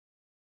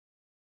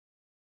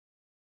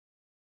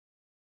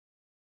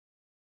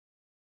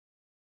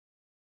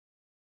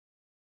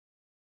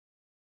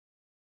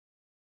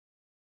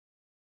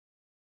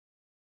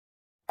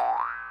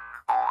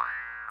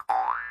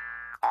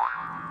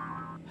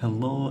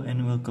Hello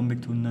and welcome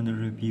back to another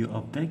review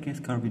of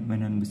diecast car with my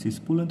name is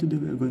Pool, and today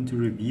we are going to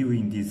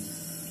reviewing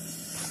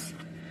this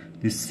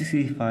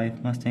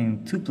 65 Mustang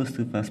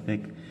 2+2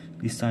 Fastback,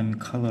 this time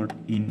colored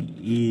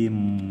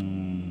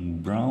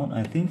in brown,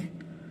 I think.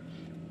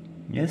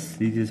 Yes,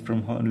 this is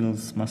from Hot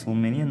Wheels Muscle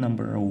Mania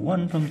number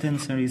 1 from 10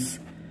 series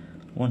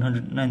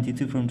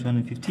 192 from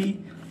 250.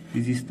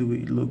 This is the way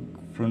it looks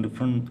from the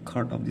front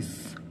card of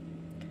this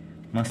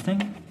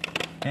Mustang,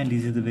 and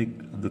this is the back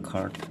of the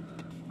card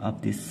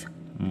of this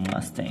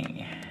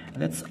Mustang.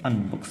 Let's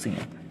unboxing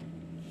it.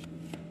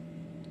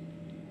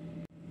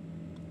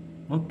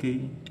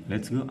 Okay,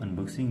 let's go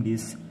unboxing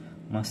this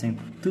Mustang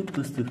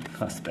 2+2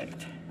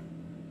 Fastback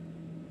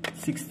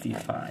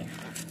 65.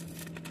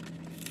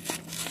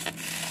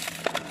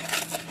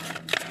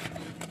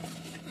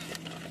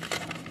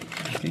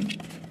 Okay,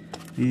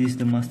 this is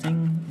the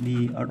Mustang,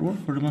 the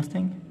artwork for the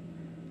Mustang,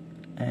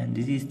 and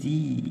this is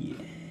the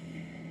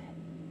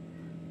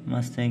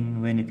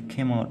Mustang when it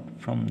came out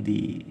from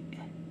the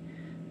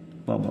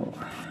bubble.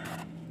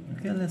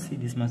 Okay, let's see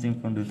this Mustang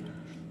from the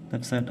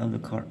left side of the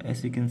car.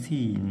 As you can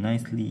see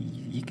nicely,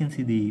 you can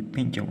see the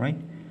paint job, right?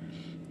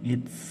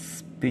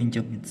 It's paint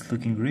job, it's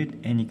looking great,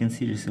 and you can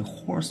see there's a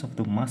horse of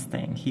the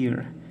Mustang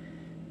here.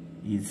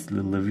 Its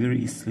the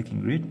livery is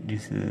looking great.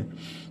 There's a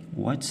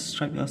white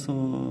stripe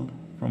also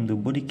from the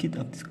body kit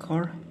of this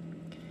car.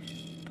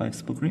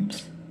 5-spoke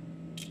rims,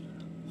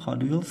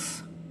 Hot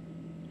Wheels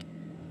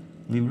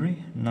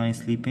livery,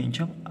 nicely paint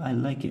job. I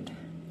like it.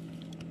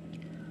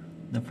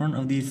 The front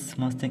of this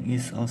Mustang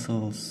is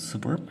also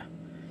superb.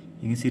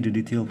 You can see the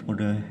detail for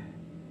the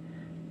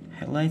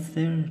headlights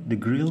there, the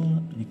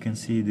grille. You can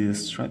see the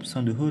stripes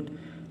on the hood,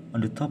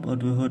 on the top of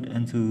the hood,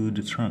 and to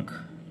the trunk.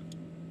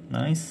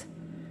 Nice.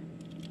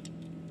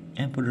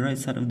 And for the right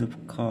side of the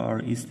car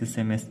is the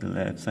same as the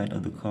left side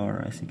of the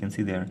car, as you can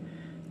see there.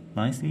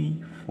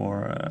 Nicely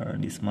for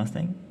this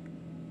Mustang.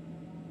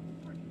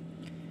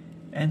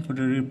 And for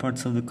the rear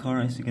parts of the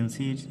car, as you can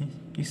see,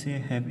 you see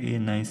have a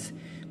nice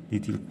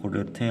detail for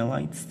the tail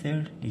lights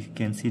there. You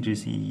can see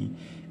there's a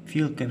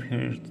fuel cap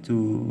here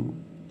to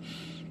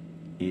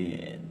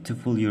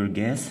fill your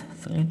gas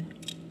side.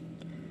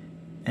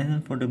 And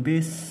then for the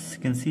base,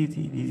 you can see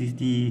this is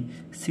the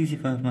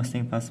 65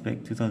 Mustang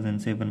Fastback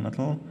 2007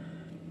 model.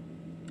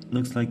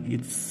 Looks like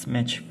it's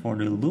matched for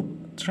the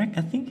loop track,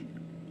 I think.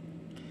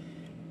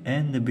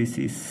 And the base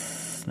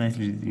is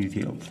nicely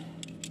detailed.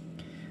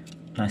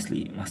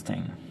 Nicely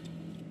Mustang.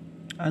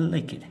 I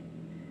like it.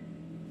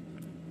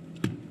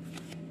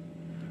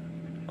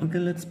 Okay,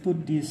 let's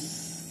put this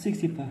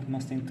 65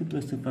 Mustang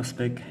 2+2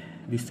 Fastback,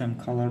 this time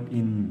colored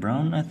in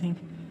brown, I think,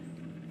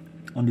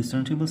 on this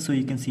turntable, so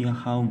you can see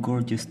how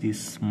gorgeous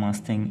this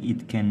Mustang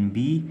it can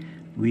be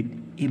with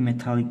a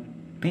metallic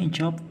paint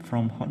job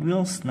from Hot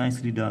Wheels.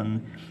 Nicely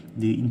done.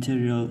 The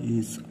interior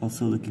is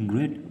also looking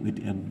great with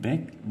a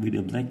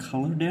black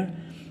color there.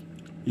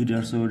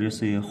 There's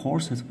a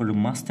horse as for the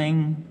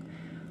Mustang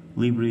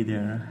livery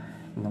there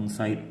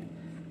alongside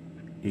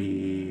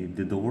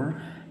the door,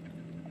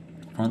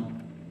 front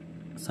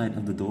side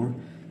of the door.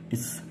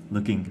 It's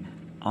looking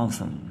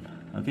awesome.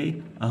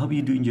 Okay, I hope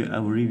you do enjoy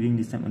our reviewing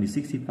this time on the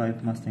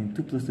 65 Mustang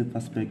 2+2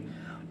 Fastback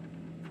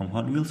from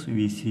Hot Wheels.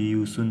 We will see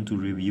you soon to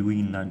reviewing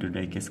another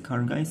diecast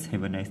car, guys.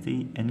 Have a nice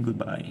day and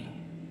goodbye.